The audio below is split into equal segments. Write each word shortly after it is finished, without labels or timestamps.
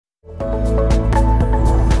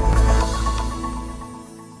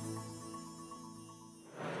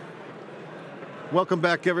Welcome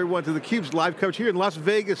back, everyone, to theCUBE's live coverage here in Las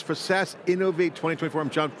Vegas for SAS Innovate 2024.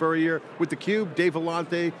 I'm John Furrier with theCUBE, Dave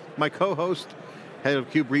Vellante, my co-host, head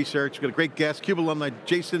of CUBE Research. We've got a great guest, CUBE alumni,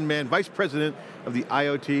 Jason Mann, Vice President of the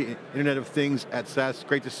IoT, Internet of Things at SAS.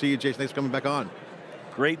 Great to see you, Jason, thanks for coming back on.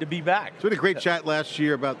 Great to be back. So we had a great chat last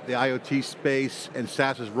year about the IoT space and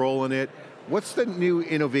SAS's role in it. What's the new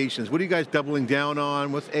innovations? What are you guys doubling down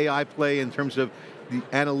on? What's AI play in terms of the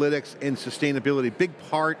analytics and sustainability? Big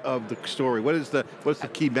part of the story. What's the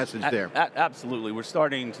key message there? Absolutely, we're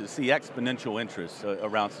starting to see exponential interest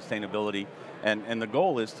around sustainability, and the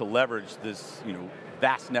goal is to leverage this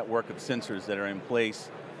vast network of sensors that are in place,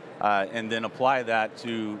 and then apply that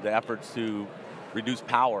to the efforts to reduce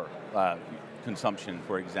power consumption,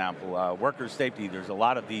 for example. Worker safety, there's a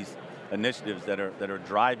lot of these initiatives that are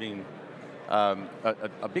driving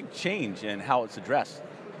a big change in how it's addressed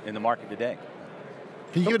in the market today.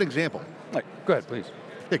 Can you give an example? Go ahead, please.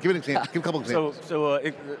 Yeah, give an example. Give a couple examples. So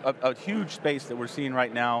a huge space that we're seeing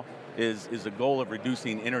right now is the goal of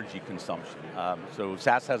reducing energy consumption. So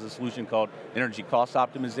SAS has a solution called energy cost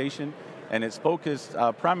optimization, and it's focused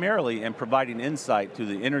primarily in providing insight to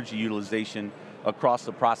the energy utilization across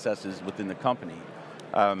the processes within the company.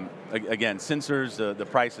 Again, sensors, the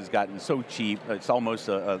price has gotten so cheap, it's almost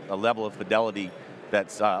a level of fidelity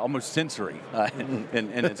that's almost sensory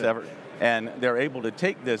in its effort. And they're able to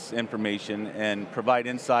take this information and provide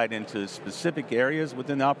insight into specific areas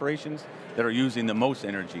within the operations that are using the most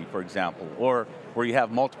energy, for example. Or where you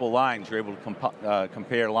have multiple lines, you're able to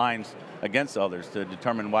compare lines against others to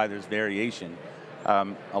determine why there's variation.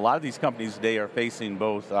 A lot of these companies today are facing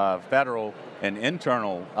both federal and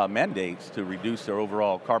internal mandates to reduce their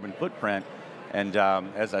overall carbon footprint. And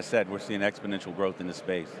as I said, we're seeing exponential growth in this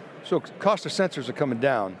space. So cost of sensors are coming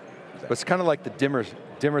down, but it's kind of like the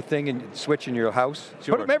dimmer thing and switch in your house.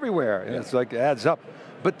 Sure. Put them everywhere, and it's like, it adds up.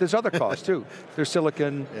 But there's other costs too. There's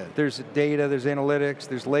silicon, there's data, there's analytics,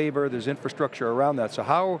 there's labor, there's infrastructure around that. So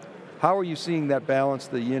how are you seeing that balance,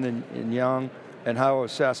 the yin and yang, and how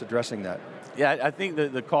is SAS addressing that? Yeah, I think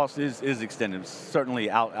the cost is extended,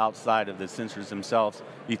 certainly outside of the sensors themselves.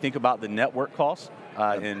 You think about the network cost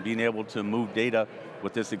and being able to move data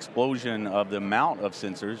with this explosion of the amount of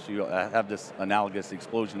sensors. You have this analogous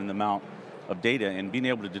explosion in the amount of data, and being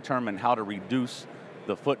able to determine how to reduce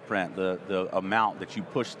the footprint, the amount that you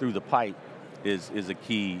push through the pipe is a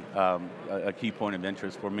key point of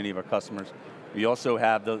interest for many of our customers. We also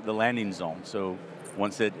have the landing zone. So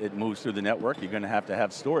once it moves through the network, you're going to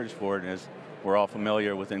have storage for it, and as we're all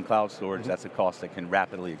familiar within cloud storage, that's a cost that can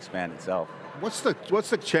rapidly expand itself. What's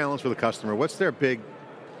the challenge for the customer? What's their big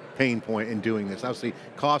pain point in doing this? Obviously,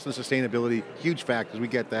 cost and sustainability, huge factors, we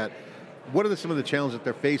get that. What are some of the challenges that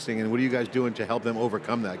they're facing, and what are you guys doing to help them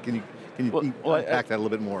overcome that? Can you unpack that a little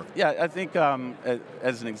bit more? Yeah, I think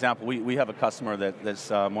as an example, we have a customer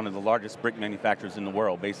that's one of the largest brick manufacturers in the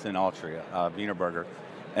world, based in Austria, Wienerberger,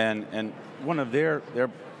 and one of their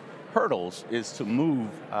hurdles is to move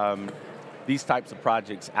these types of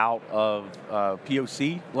projects out of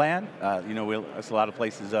POC land. There's a lot of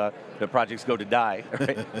places that projects go to die,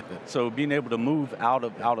 right? So being able to move out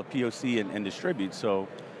of POC and distribute. So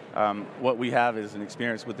what we have is an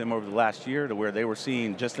experience with them over the last year to where they were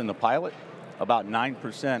seeing, just in the pilot, about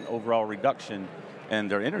 9% overall reduction in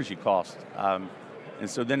their energy cost. And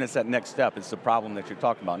so then it's that next step, it's the problem that you're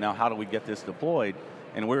talking about. Now, how do we get this deployed?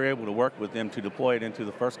 And we're able to work with them to deploy it into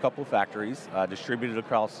the first couple of factories, distributed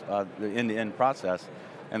across the end-to-end process,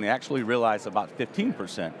 and they actually realized about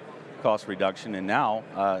 15% cost reduction, and now,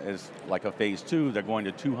 as like a phase 2, they're going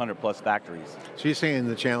to 200 plus factories. So you're saying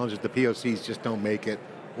the challenge is the POCs just don't make it,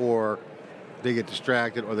 or they get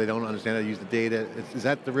distracted, or they don't understand how to use the data? Is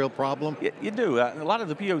that the real problem? You do. A lot of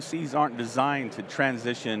the POCs aren't designed to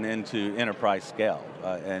transition into enterprise scale,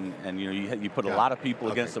 and you put a lot of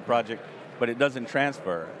people against the project, but it doesn't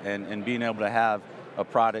transfer, and being able to have a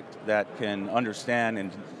product that can understand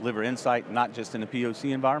and deliver insight, not just in a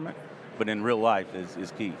POC environment, but in real life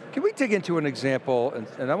is key. Can we dig into an example,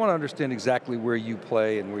 and I want to understand exactly where you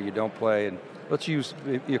play and where you don't play, and let's use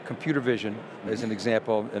your computer vision as an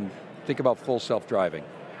example, and think about full self-driving.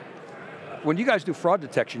 When you guys do fraud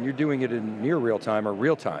detection, you're doing it in near real time or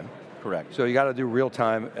real time. Correct. So you got to do real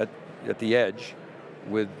time at the edge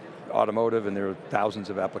with automotive, and there are thousands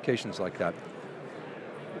of applications like that.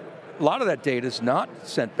 A lot of that data is not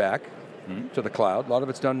sent back to the cloud. A lot of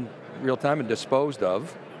it's done real time and disposed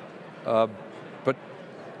of. But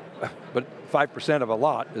 5% of a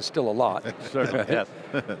lot is still a lot. Certainly, yes.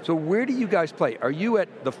 So where do you guys play? Are you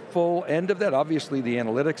at the full end of that? Obviously the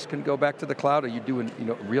analytics can go back to the cloud. Are you doing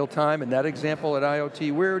real time in that example at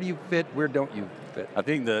IoT? Where do you fit, where don't you fit? I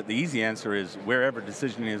think the easy answer is wherever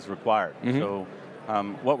decisioning is required. So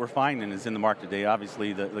what we're finding is in the market today,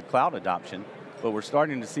 obviously the cloud adoption, but we're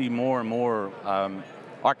starting to see more and more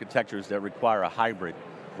architectures that require a hybrid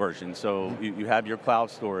version. So you have your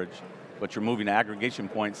cloud storage, but you're moving to aggregation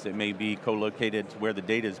points that may be co-located to where the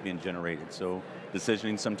data is being generated. So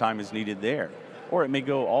decisioning sometimes is needed there. Or it may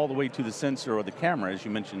go all the way to the sensor or the camera, as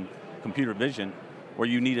you mentioned, computer vision, where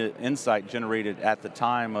you need an insight generated at the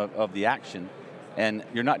time of the action, and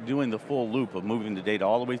you're not doing the full loop of moving the data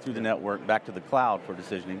all the way through the network back to the cloud for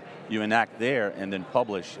decisioning. You enact there and then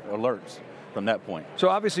publish alerts from that point. So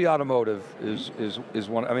obviously automotive is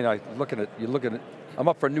one, I mean, you're looking at, I'm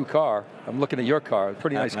up for a new car, I'm looking at your car,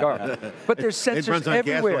 pretty nice car. But there's sensors it runs on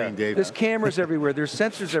everywhere. gasoline, Dave. There's cameras everywhere, there's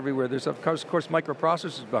sensors everywhere, there's of course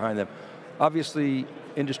microprocessors behind them. Obviously,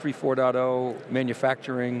 Industry 4.0,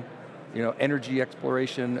 manufacturing, energy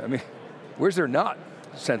exploration, I mean, where's there not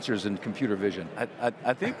sensors and computer vision?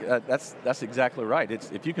 I think that's exactly right.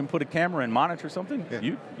 If you can put a camera and monitor something,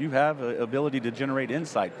 you have an ability to generate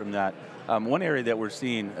insight from that. One area that we're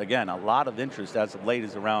seeing, again, a lot of interest as of late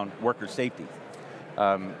is around worker safety.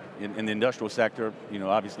 In the industrial sector,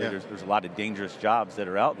 obviously there's a lot of dangerous jobs that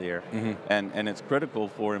are out there, and it's critical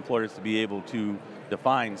for employers to be able to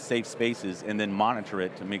define safe spaces and then monitor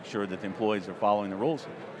it to make sure that the employees are following the rules.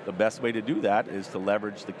 The best way to do that is to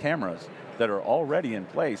leverage the cameras that are already in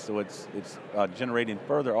place, so it's generating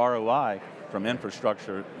further ROI from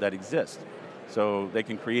infrastructure that exists. So they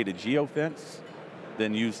can create a geofence,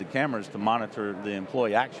 then use the cameras to monitor the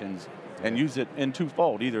employee actions and use it in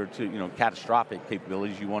twofold, either to catastrophic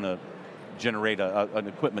capabilities, you want to generate an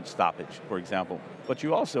equipment stoppage, for example. But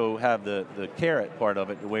you also have the carrot part of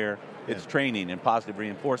it where it's training and positive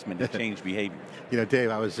reinforcement to change behavior. Dave,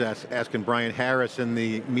 I was asking Brian Harris in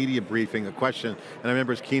the media briefing a question, and I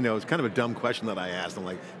remember his keynote, it was kind of a dumb question that I asked. I'm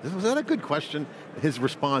like, was that a good question? His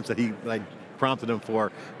response that I prompted him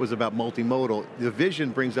for was about multimodal. The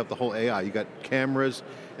vision brings up the whole AI. You got cameras,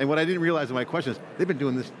 and what I didn't realize in my question is, they've been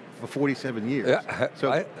doing this for 47 years. Yeah,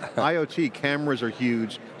 so IoT, cameras are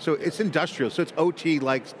huge. So it's industrial, so it's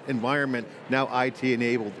OT-like environment, now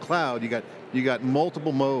IT-enabled cloud. You got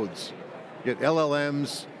multiple modes. You got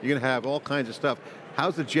LLMs, you're going to have all kinds of stuff.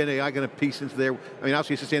 How's the Gen AI going to piece into there? I mean,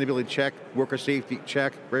 obviously sustainability check, worker safety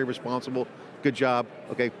check, very responsible, good job.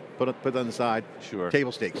 Okay, put it on the side. Sure.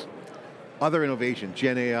 Table stakes. Other innovation,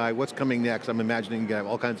 Gen AI, what's coming next? I'm imagining you're going to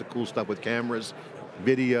have all kinds of cool stuff with cameras,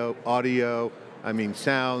 video, audio,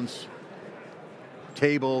 sounds,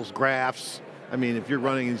 tables, graphs. I mean, if you're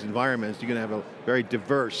running these environments, you're going to have a very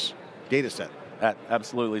diverse data set.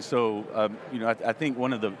 Absolutely. So, I think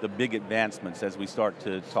one of the big advancements as we start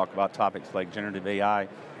to talk about topics like generative AI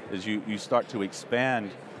is you start to expand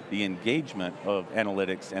the engagement of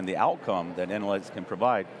analytics and the outcome that analytics can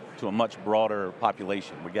provide to a much broader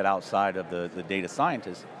population. We get outside of the data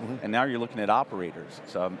scientists, and now you're looking at operators.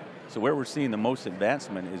 So where we're seeing the most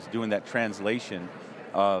advancement is doing that translation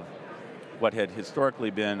of what had historically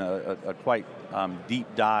been a quite deep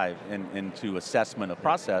dive into assessment of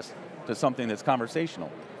process to something that's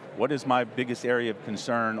conversational. What is my biggest area of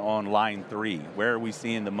concern on line 3? Where are we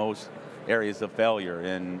seeing the most areas of failure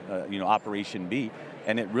in operation B?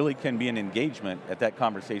 And it really can be an engagement at that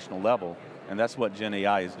conversational level, and that's what Gen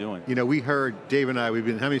AI is doing. We heard, Dave and I, how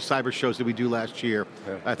many cyber shows did we do last year?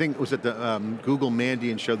 Yeah. I think it was at the Google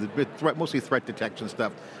Mandiant show, mostly threat detection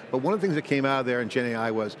stuff. But one of the things that came out of there in Gen AI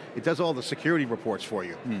was, it does all the security reports for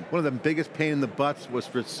you. One of the biggest pain in the butts was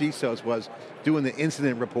for CISOs was doing the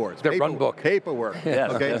incident reports. The run book. Paperwork,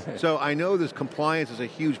 yes. Okay? So I know this compliance is a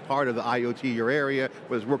huge part of the IoT, your area,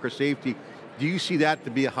 where there's worker safety. Do you see that to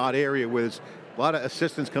be a hot area where there's a lot of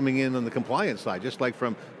assistance coming in on the compliance side, just like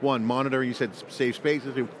from monitoring, you said safe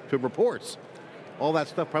spaces, to reports. All that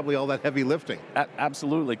stuff, probably all that heavy lifting.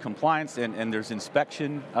 Absolutely, compliance and there's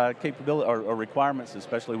inspection capability or requirements,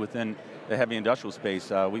 especially within the heavy industrial space.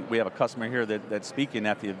 We have a customer here that's speaking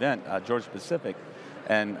at the event, Georgia Pacific,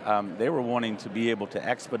 and they were wanting to be able to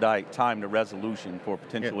expedite time to resolution for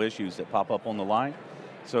potential issues that pop up on the line.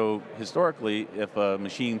 So historically, if a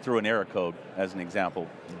machine threw an error code, as an example,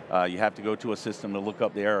 you have to go to a system to look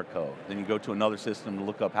up the error code. Then you go to another system to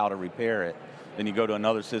look up how to repair it. Then you go to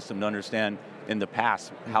another system to understand, in the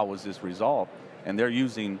past, how was this resolved? And they're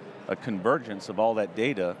using a convergence of all that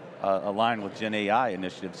data aligned with Gen AI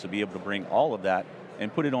initiatives to be able to bring all of that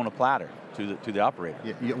and put it on a platter to the operator.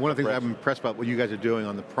 Yeah, one of the things I'm impressed about what you guys are doing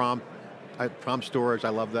on the prompt storage, I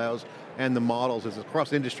love those, and the models is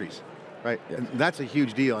across industries. right? Yes. And that's a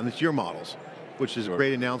huge deal, and it's your models, which is a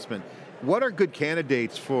great announcement. What are good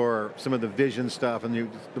candidates for some of the vision stuff and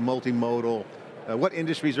the multimodal? What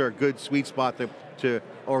industries are a good sweet spot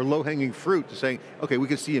or low-hanging fruit to saying, okay, we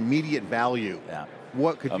can see immediate value? Yeah.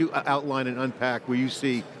 What could you outline and unpack where you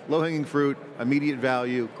see low-hanging fruit, immediate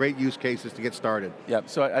value, great use cases to get started? Yeah,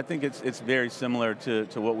 so I think it's very similar to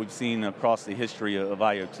what we've seen across the history of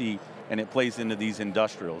IoT, and it plays into these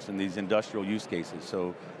industrials and these industrial use cases.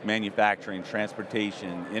 So manufacturing,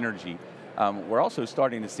 transportation, energy. We're also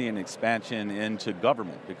starting to see an expansion into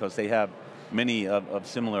government because they have many of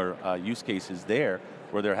similar use cases there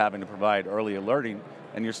where they're having to provide early alerting,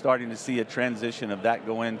 and you're starting to see a transition of that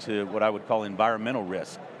go into what I would call environmental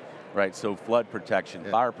risk, right? So flood protection,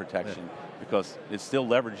 fire protection, because it's still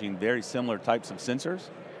leveraging very similar types of sensors,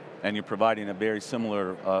 and you're providing a very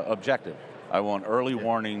similar objective. I want early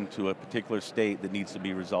warning to a particular state that needs to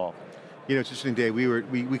be resolved. You know, it's interesting, Dave,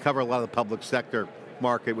 we cover a lot of the public sector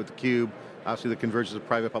market with theCUBE, obviously the convergence of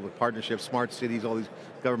private-public partnerships, smart cities, all these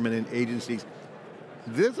government agencies.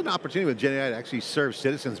 There's an opportunity with Gen AI to actually serve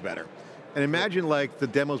citizens better. And imagine like the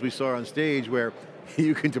demos we saw on stage where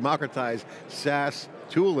you can democratize SAS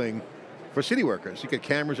tooling for city workers. You get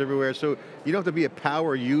cameras everywhere, so you don't have to be a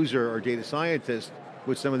power user or data scientist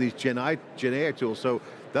with some of these Gen AI tools. So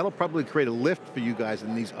that'll probably create a lift for you guys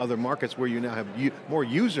in these other markets where you now have more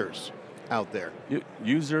users out there.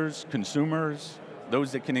 Users, consumers,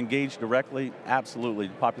 those that can engage directly, absolutely,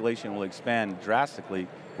 the population will expand drastically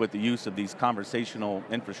with the use of these conversational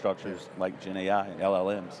infrastructures like Gen AI and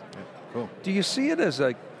LLMs. Yeah, cool. Do you see it as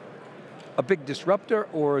a big disruptor,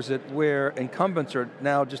 or is it where incumbents are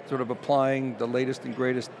now just sort of applying the latest and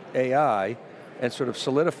greatest AI and sort of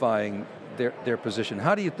solidifying their position?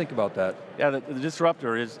 How do you think about that? Yeah, the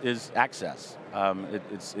disruptor is access.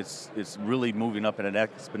 It's really moving up at an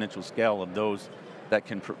exponential scale of those that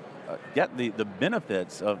can get the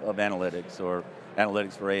benefits of analytics or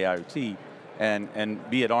analytics for AIoT and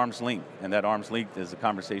be at arm's length. And that arm's length is the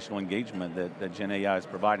conversational engagement that Gen AI is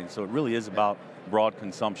providing. So it really is about broad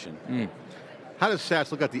consumption. How does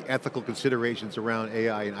SAS look at the ethical considerations around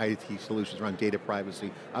AI and IT solutions around data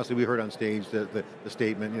privacy? Obviously we heard on stage the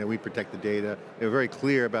statement, we protect the data. They were very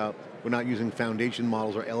clear about we're not using foundation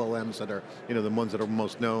models or LLMs that are the ones that are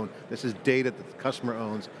most known. This is data that the customer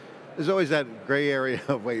owns. There's always that gray area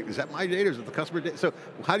of, wait, is that my data or is it the customer data? So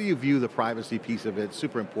how do you view the privacy piece of it? It's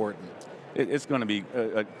super important. It's going to be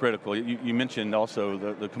critical. You mentioned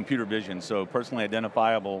also the computer vision, so personally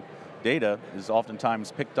identifiable data is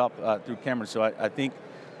oftentimes picked up through cameras, so I think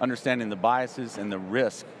understanding the biases and the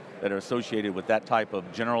risk that are associated with that type of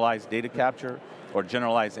generalized data capture or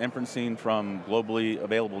generalized inferencing from globally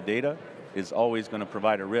available data is always going to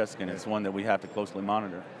provide a risk, and it's one that we have to closely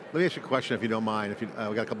monitor. Let me ask you a question if you don't mind, we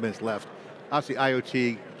got a couple minutes left. Obviously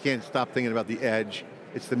IoT, can't stop thinking about the edge.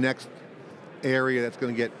 It's the next area that's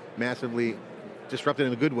going to get massively disrupted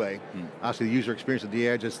in a good way. Obviously the user experience at the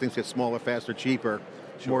edge as things get smaller, faster, cheaper,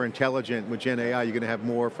 more intelligent. With Gen AI, you're going to have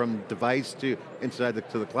more from device to inside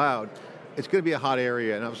to the cloud. It's going to be a hot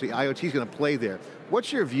area, and obviously IoT is going to play there.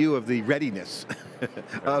 What's your view of the readiness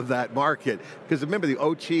of that market? Because remember, the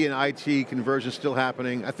OT and IT conversion is still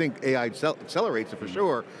happening. I think AI accelerates it for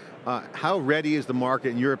sure. How ready is the market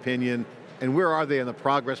in your opinion, and where are they on the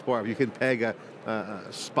progress bar? If you can peg a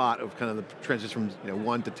spot of kind of the transition from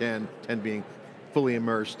 1 to 10, 10 being fully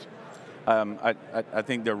immersed. I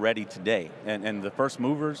think they're ready today, and the first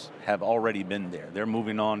movers have already been there. They're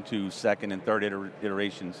moving on to second and third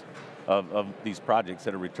iterations of these projects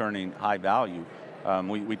that are returning high value.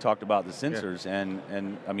 We talked about the sensors,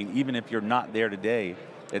 and I mean, even if you're not there today,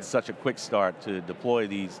 it's such a quick start to deploy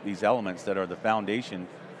these elements that are the foundation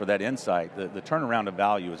for that insight. The turnaround of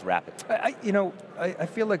value is rapid. I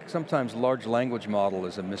feel like sometimes large language model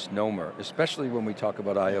is a misnomer, especially when we talk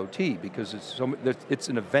about IoT, because it's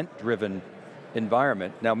an event-driven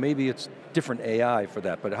environment. Now maybe it's different AI for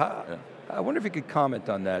that, but I wonder if you could comment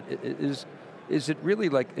on that. Is it really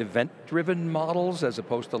like event-driven models as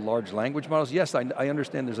opposed to large language models? Yes, I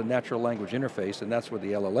understand there's a natural language interface and that's where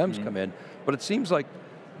the LLMs come in, but it seems like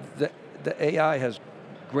the AI has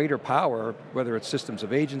greater power, whether it's systems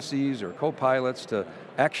of agencies or co-pilots, to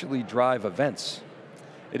actually drive events.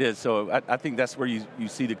 It is, so I think that's where you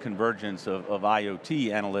see the convergence of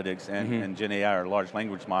IoT analytics and Gen AI or large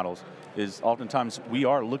language models, is oftentimes we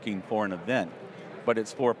are looking for an event, but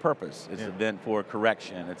it's for a purpose. It's an event for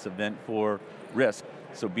correction, it's an event for risk.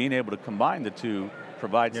 So being able to combine the two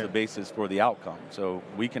provides the basis for the outcome. So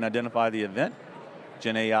we can identify the event,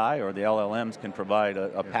 Gen AI or the LLMs can provide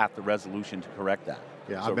a path to resolution to correct that.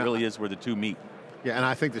 So it really is where the two meet. Yeah, and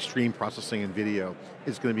I think the stream processing and video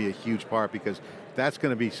is going to be a huge part because that's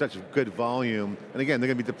going to be such a good volume. And again, they're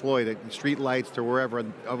going to be deployed at street lights to wherever,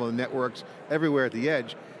 on the networks, everywhere at the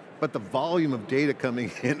edge. But the volume of data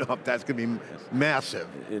coming in, that's going to be massive.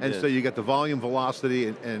 So you got the volume, velocity,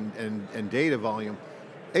 and data volume.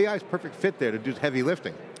 AI is perfect fit there to do heavy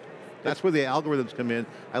lifting. That's where the algorithms come in.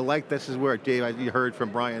 I like this is where, Dave, you heard from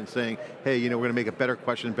Brian saying, hey, we're going to make a better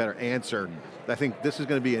question, better answer. I think this is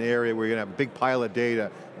going to be an area where you're going to have a big pile of data,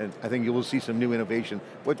 and I think you will see some new innovation.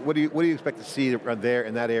 What do you expect to see there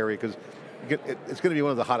in that area? Because it's going to be one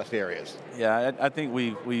of the hottest areas. Yeah, I think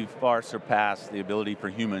we've far surpassed the ability for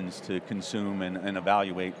humans to consume and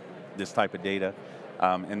evaluate this type of data,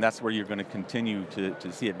 and that's where you're going to continue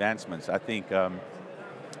to see advancements. I think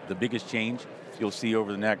the biggest change you'll see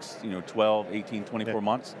over the next 12, 18, 24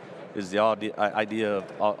 months is the idea of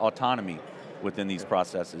autonomy within these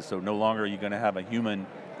processes. So no longer are you going to have a human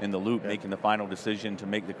in the loop making the final decision to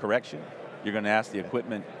make the correction. You're going to ask the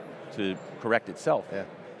equipment to correct itself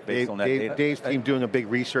based on that data. Dave's team doing a big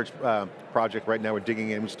research project right now. We're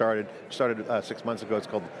digging in. We started 6 months ago.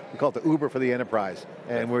 We call it the Uber for the enterprise,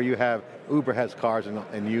 and where you have Uber has cars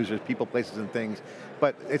and users, people, places, and things.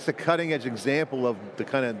 But it's a cutting edge example of the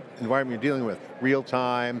kind of environment you're dealing with. Real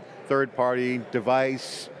time, third party,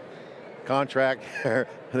 device, contract,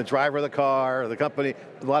 the driver of the car, the company.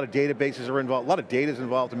 A lot of databases are involved. A lot of data is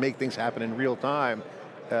involved to make things happen in real time.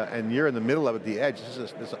 And you're in the middle of it, the edge.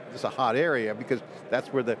 This is a hot area because that's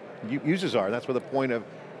where the users are. That's where the point of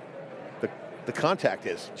the contact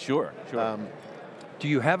is. Sure. Do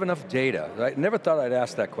you have enough data? I never thought I'd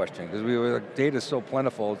ask that question because data is so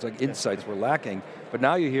plentiful, it's like insights were lacking. But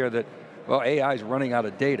now you hear that, well, AI is running out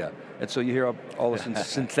of data. And so you hear all this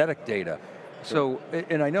synthetic data. So,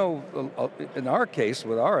 and I know in our case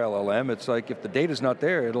with our LLM, it's like if the data's not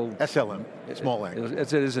there, it'll... SLM, small language.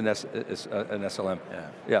 It is an SLM.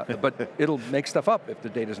 Yeah, but it'll make stuff up if the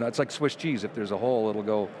data's not. It's like Swiss cheese. If there's a hole, it'll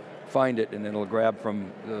go find it and it'll grab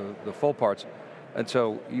from the full parts. And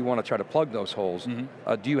so you want to try to plug those holes.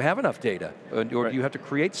 Do you have enough data? Or do you have to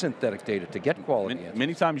create synthetic data to get quality answers?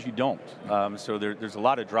 Many times you don't. So there's a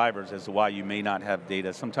lot of drivers as to why you may not have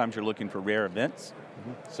data. Sometimes you're looking for rare events.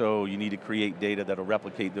 So you need to create data that'll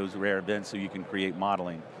replicate those rare events so you can create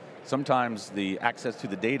modeling. Sometimes the access to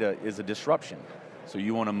the data is a disruption. So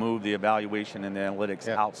you want to move the evaluation and the analytics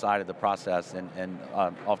outside of the process, and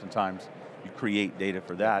oftentimes you create data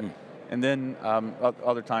for that. And then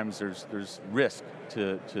other times there's risk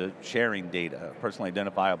to sharing data, personally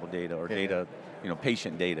identifiable data, or data,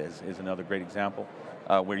 patient data is another great example,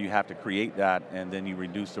 where you have to create that and then you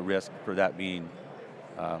reduce the risk for that being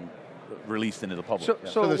released into the public.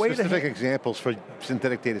 So there's specific examples for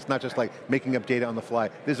synthetic data. It's not just like making up data on the fly.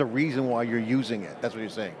 There's a reason why you're using it. That's what you're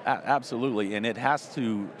saying. Absolutely, and it has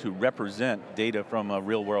to represent data from a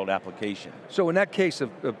real world application. So in that case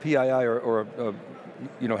of PII or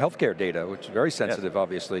healthcare data, which is very sensitive,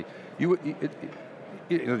 obviously,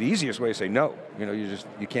 the easiest way to say no.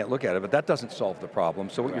 You can't look at it, but that doesn't solve the problem.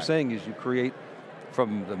 So what you're saying is you create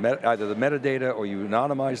from either the metadata or you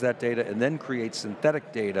anonymize that data and then create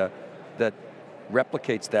synthetic data that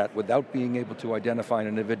replicates that without being able to identify an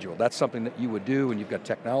individual. That's something that you would do, and you've got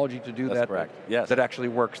technology to do that. That's correct. Yes. That actually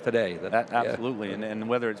works today. Absolutely, and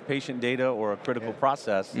whether it's patient data or a critical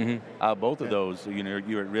process, both of those,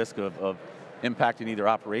 you're at risk of impacting either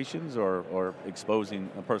operations or exposing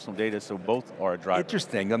personal data, so both are a driver.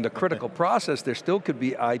 Interesting. On the critical process, there still could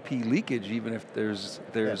be IP leakage even if there's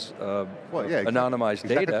anonymized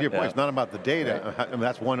data. To your point, it's not about the data. I mean,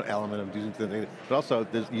 that's one element of using the data, but also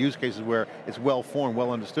there's use cases where it's well formed,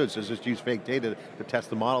 well understood, so just use fake data to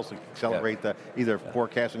test the models to accelerate the either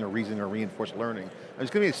forecasting or reasoning or reinforced learning.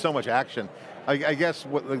 There's going to be so much action. I guess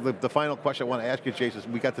the final question I want to ask you, Jason, is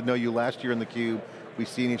we got to know you last year in theCUBE. We've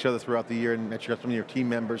seen each other throughout the year and met some of your team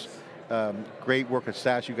members. Great work at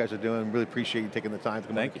SAS you guys are doing. Really appreciate you taking the time to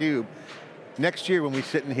come to theCUBE. Next year when we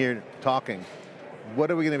sit in here talking, what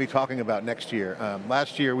are we going to be talking about next year?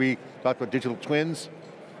 Last year we talked about digital twins,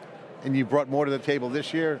 and you brought more to the table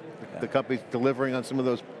this year. The company's delivering on some of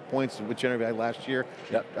those points with generative AI last year,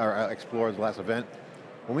 our Explorer's last event.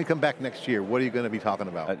 When we come back next year, what are you going to be talking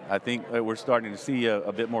about? I think we're starting to see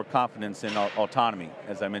a bit more confidence in autonomy,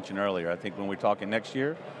 as I mentioned earlier. I think when we're talking next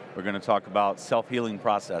year, we're going to talk about self-healing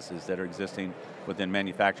processes that are existing within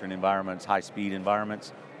manufacturing environments, high-speed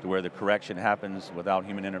environments, to where the correction happens without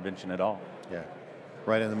human intervention at all. Yeah,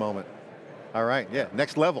 right in the moment. All right,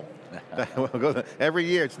 next level. Every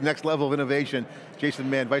year, it's the next level of innovation. Jason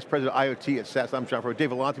Mann, Vice President of IoT at SAS. I'm John Furrier,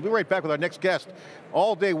 Dave Vellante. We'll be right back with our next guest.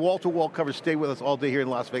 All day, wall-to-wall coverage. Stay with us all day here in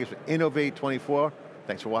Las Vegas for Innovate 24.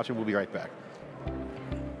 Thanks for watching. We'll be right back.